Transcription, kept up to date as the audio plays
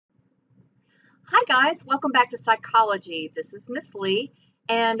Hi guys, welcome back to Psychology. This is Miss Lee,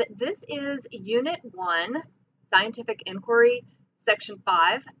 and this is Unit 1, Scientific Inquiry, Section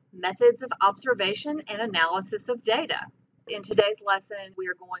 5, Methods of Observation and Analysis of Data. In today's lesson, we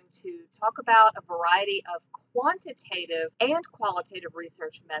are going to talk about a variety of quantitative and qualitative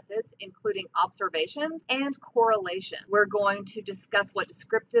research methods, including observations and correlation. We're going to discuss what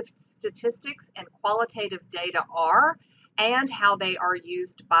descriptive statistics and qualitative data are and how they are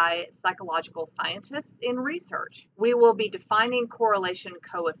used by psychological scientists in research. We will be defining correlation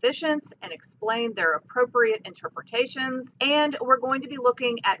coefficients and explain their appropriate interpretations, and we're going to be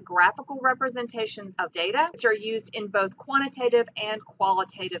looking at graphical representations of data, which are used in both quantitative and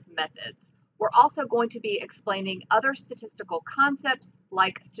qualitative methods. We're also going to be explaining other statistical concepts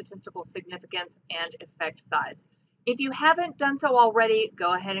like statistical significance and effect size. If you haven't done so already,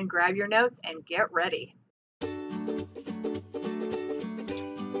 go ahead and grab your notes and get ready.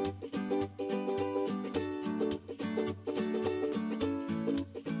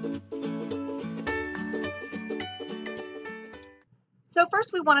 So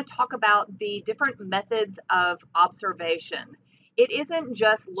first we want to talk about the different methods of observation. It isn't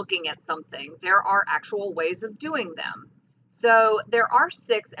just looking at something. There are actual ways of doing them. So there are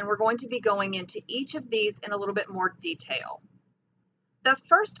 6, and we're going to be going into each of these in a little bit more detail. The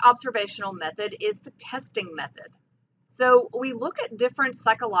first observational method is the testing method. So we look at different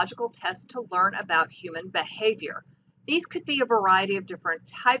psychological tests to learn about human behavior. These could be a variety of different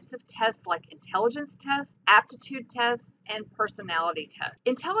types of tests like intelligence tests, aptitude tests, and personality tests.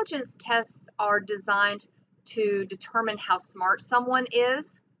 Intelligence tests are designed to determine how smart someone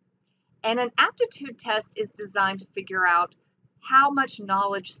is, and an aptitude test is designed to figure out how much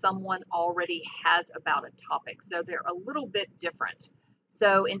knowledge someone already has about a topic. So they're a little bit different.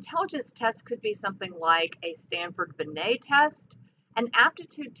 So intelligence tests could be something like a Stanford Binet test. An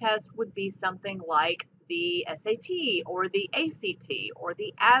aptitude test would be something like the SAT or the ACT or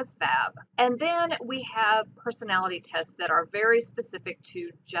the ASVAB. And then we have personality tests that are very specific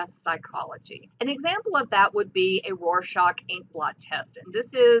to just psychology. An example of that would be a Rorschach ink blot test. And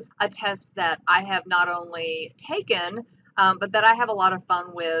this is a test that I have not only taken, but that I have a lot of fun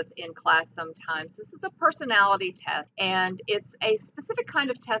with in class sometimes. This is a personality test, and it's a specific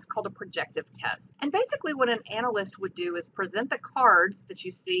kind of test called a projective test. And basically what an analyst would do is present the cards that you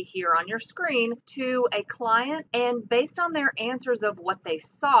see here on your screen to a client, and based on their answers of what they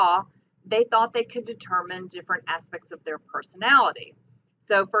saw, they thought they could determine different aspects of their personality.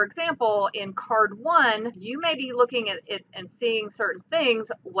 So for example, in card 1, you may be looking at it and seeing certain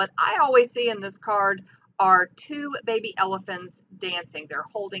things. What I always see in this card are 2 baby elephants dancing. They're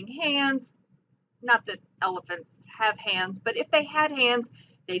holding hands. Not that elephants have hands, but if they had hands,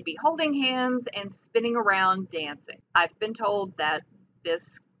 they'd be holding hands and spinning around dancing. I've been told that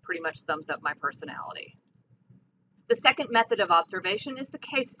this pretty much sums up my personality. The second method of observation is the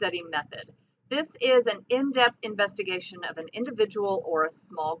case study method. This is an in-depth investigation of an individual or a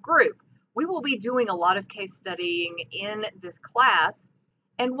small group. We will be doing a lot of case studying in this class.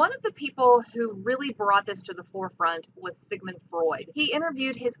 And one of the people who really brought this to the forefront was Sigmund Freud. He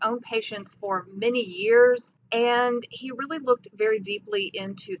interviewed his own patients for many years, and he really looked very deeply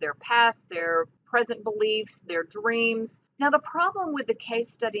into their past, their present beliefs, their dreams. Now, the problem with the case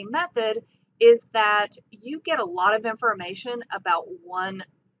study method is that you get a lot of information about one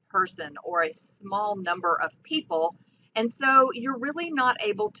person or a small number of people, and so you're really not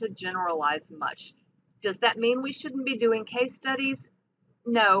able to generalize much. Does that mean we shouldn't be doing case studies?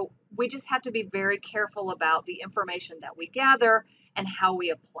 No, we just have to be very careful about the information that we gather and how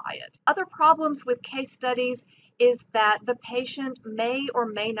we apply it. Other problems with case studies is that the patient may or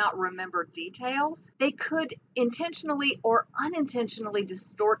may not remember details. They could intentionally or unintentionally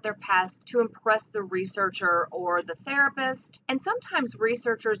distort their past to impress the researcher or the therapist. And sometimes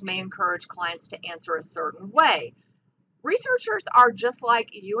researchers may encourage clients to answer a certain way. Researchers are just like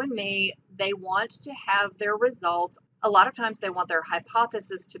you and me. They want to have their results. A lot of times they want their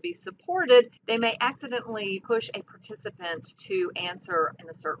hypothesis to be supported. They may accidentally push a participant to answer in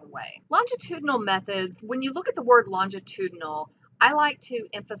a certain way. Longitudinal methods, when you look at the word longitudinal, I like to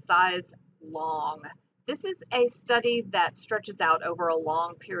emphasize long. This is a study that stretches out over a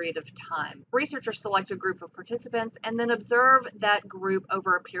long period of time. Researchers select a group of participants and then observe that group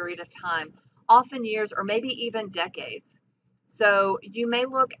over a period of time, often years or maybe even decades. So you may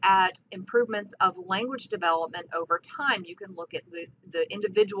look at improvements of language development over time. You can look at the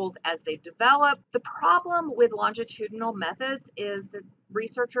individuals as they develop. The problem with longitudinal methods is that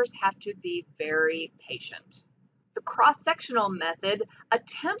researchers have to be very patient. The cross-sectional method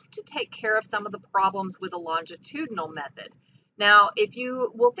attempts to take care of some of the problems with a longitudinal method. Now, if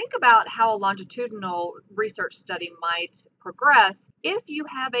you will think about how a longitudinal research study might progress, if you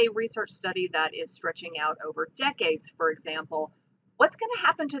have a research study that is stretching out over decades, for example, what's going to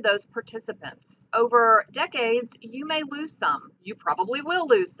happen to those participants? Over decades, you may lose some. You probably will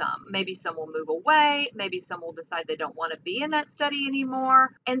lose some. Maybe some will move away. Maybe some will decide they don't want to be in that study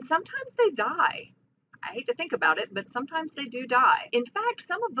anymore. And sometimes they die. I hate to think about it, but sometimes they do die. In fact,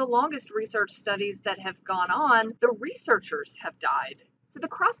 some of the longest research studies that have gone on, the researchers have died. So the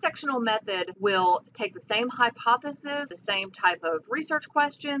cross-sectional method will take the same hypothesis, the same type of research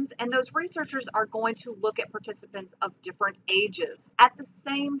questions, and those researchers are going to look at participants of different ages at the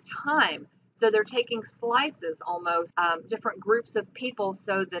same time. So they're taking slices almost, different groups of people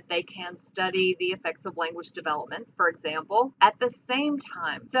so that they can study the effects of language development, for example, at the same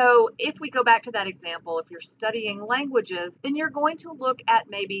time. So if we go back to that example, if you're studying languages, then you're going to look at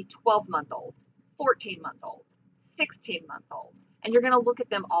maybe 12-month-olds, 14-month-olds, 16-month-olds, and you're going to look at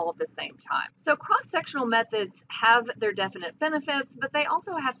them all at the same time. So cross-sectional methods have their definite benefits, but they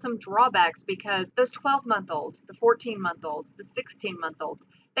also have some drawbacks because those 12-month-olds, the 14-month-olds, the 16-month-olds,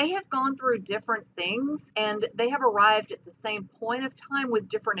 they have gone through different things and they have arrived at the same point of time with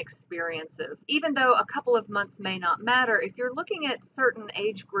different experiences. Even though a couple of months may not matter, if you're looking at certain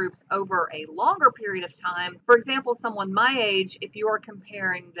age groups over a longer period of time, for example, someone my age, if you are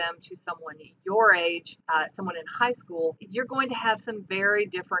comparing them to someone your age, someone in high school, you're going to have some very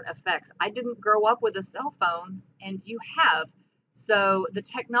different effects. I didn't grow up with a cell phone, and you have. So the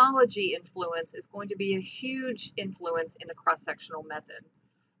technology influence is going to be a huge influence in the cross-sectional method.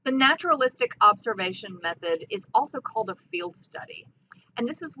 The naturalistic observation method is also called a field study. And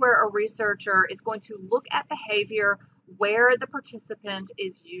this is where a researcher is going to look at behavior where the participant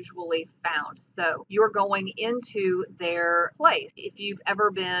is usually found. So you're going into their place. If you've ever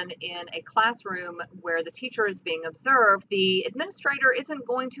been in a classroom where the teacher is being observed, the administrator isn't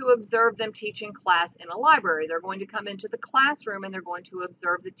going to observe them teaching class in a library. They're going to come into the classroom and they're going to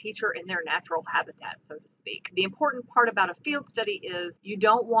observe the teacher in their natural habitat, so to speak. The important part about a field study is you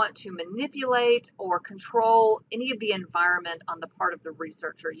don't want to manipulate or control any of the environment on the part of the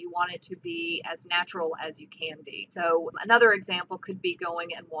researcher. You want it to be as natural as you can be. So another example could be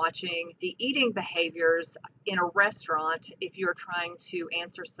going and watching the eating behaviors in a restaurant if you're trying to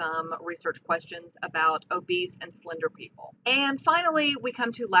answer some research questions about obese and slender people. And finally, we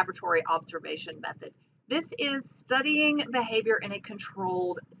come to laboratory observation method. This is studying behavior in a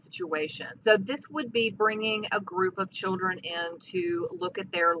controlled situation. So this would be bringing a group of children in to look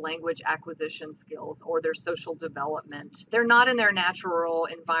at their language acquisition skills or their social development. They're not in their natural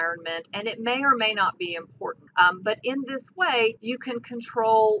environment, and it may or may not be important. But in this way, you can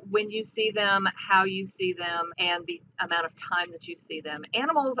control when you see them, how you see them, and the amount of time that you see them.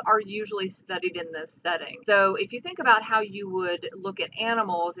 Animals are usually studied in this setting. So if you think about how you would look at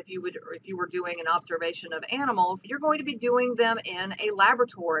animals, if you were doing an observation of animals, you're going to be doing them in a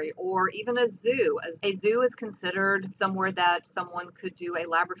laboratory or even a zoo. A zoo is considered somewhere that someone could do a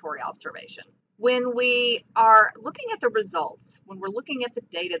laboratory observation. When we are looking at the results, when we're looking at the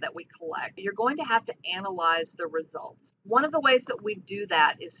data that we collect, you're going to have to analyze the results. One of the ways that we do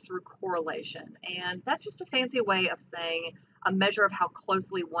that is through correlation, and that's just a fancy way of saying a measure of how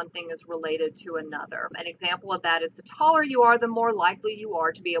closely one thing is related to another. An example of that is the taller you are, the more likely you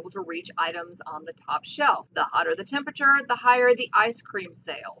are to be able to reach items on the top shelf. The hotter the temperature, the higher the ice cream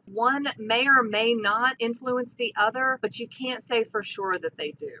sales. One may or may not influence the other, but you can't say for sure that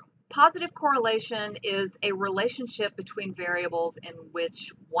they do. Positive correlation is a relationship between variables in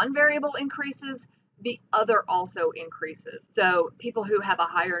which one variable increases, the other also increases. So people who have a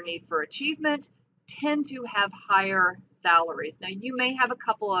higher need for achievement tend to have higher salaries. Now, you may have a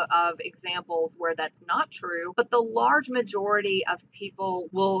couple of examples where that's not true, but the large majority of people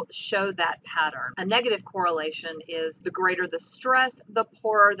will show that pattern. A negative correlation is the greater the stress, the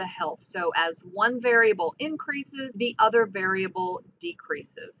poorer the health. So as one variable increases, the other variable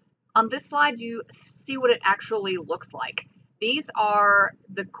decreases. On this slide, you see what it actually looks like. These are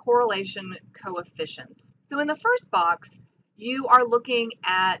the correlation coefficients. So in the first box, you are looking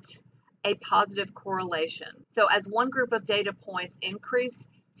at a positive correlation. So as one group of data points increase,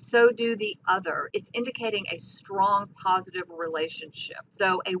 so do the other. It's indicating a strong positive relationship.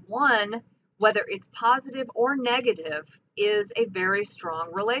 So a 1, whether it's positive or negative, is a very strong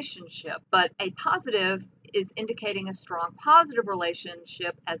relationship. But a positive is indicating a strong positive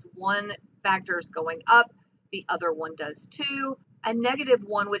relationship as one factor is going up, the other one does too. A negative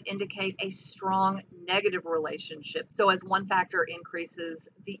one would indicate a strong negative relationship. So as one factor increases,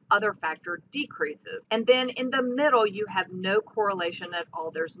 the other factor decreases. And then in the middle, you have no correlation at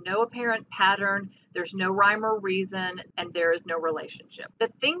all. There's no apparent pattern, there's no rhyme or reason, and there is no relationship.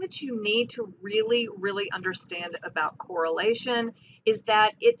 The thing that you need to really understand about correlation is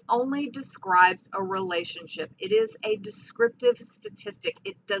that it only describes a relationship. It is a descriptive statistic.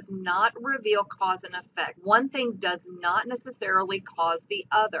 It does not reveal cause and effect. One thing does not necessarily cause the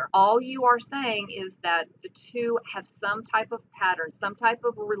other. All you are saying is that the two have some type of pattern, some type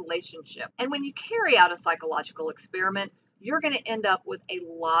of relationship. And when you carry out a psychological experiment, you're going to end up with a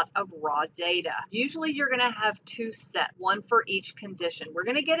lot of raw data. Usually you're going to have two sets, one for each condition. We're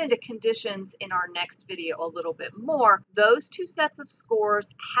going to get into conditions in our next video a little bit more. Those two sets of scores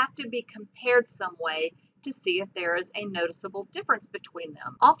have to be compared some way to see if there is a noticeable difference between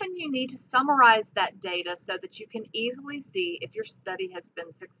them. Often you need to summarize that data so that you can easily see if your study has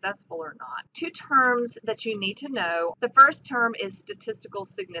been successful or not. Two terms that you need to know. The first term is statistical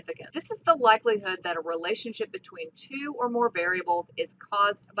significance. This is the likelihood that a relationship between two or more variables is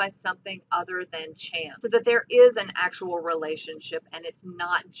caused by something other than chance, so that there is an actual relationship and it's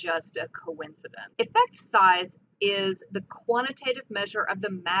not just a coincidence. Effect size is the quantitative measure of the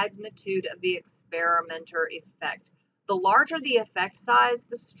magnitude of the experimenter effect. The larger the effect size,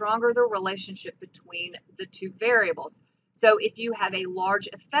 the stronger the relationship between the two variables. So if you have a large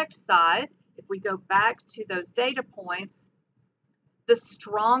effect size, if we go back to those data points, the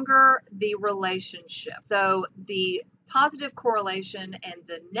stronger the relationship. So the positive correlation and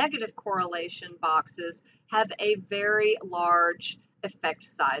the negative correlation boxes have a very large effect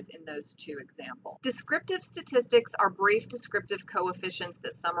size in those two examples. Descriptive statistics are brief descriptive coefficients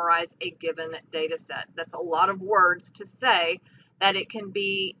that summarize a given data set. That's a lot of words to say that it can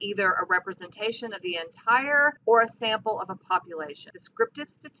be either a representation of the entire or a sample of a population. Descriptive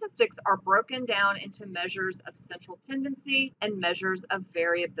statistics are broken down into measures of central tendency and measures of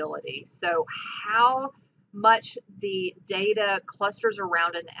variability. So how much the data clusters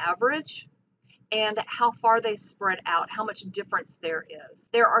around an average and how far they spread out, how much difference there is.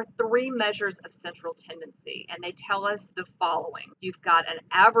 There are three measures of central tendency, and they tell us the following. You've got an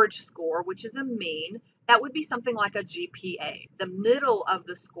average score, which is a mean. That would be something like a GPA. The middle of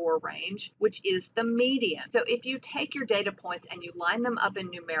the score range, which is the median. So if you take your data points and you line them up in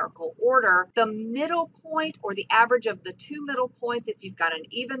numerical order, the middle point or the average of the two middle points, if you've got an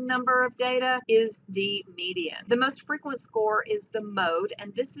even number of data, is the median. The most frequent score is the mode,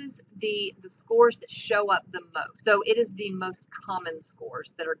 and this is the scores that show up the most. So it is the most common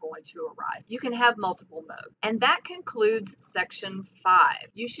scores that are going to arise. You can have multiple modes. And that concludes section 5.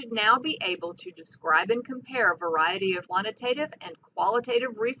 You should now be able to describe and compare a variety of quantitative and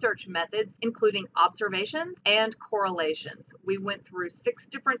qualitative research methods, including observations and correlations. We went through 6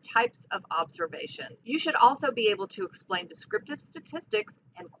 different types of observations. You should also be able to explain descriptive statistics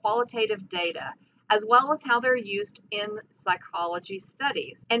and qualitative data, as well as how they're used in psychology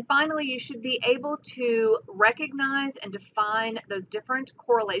studies. And finally, you should be able to recognize and define those different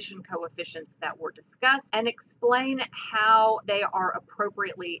correlation coefficients that were discussed and explain how they are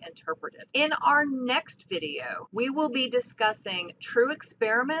appropriately interpreted. In our next video, we will be discussing true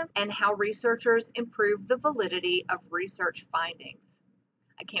experiments and how researchers improve the validity of research findings.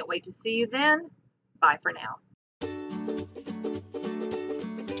 I can't wait to see you then. Bye for now.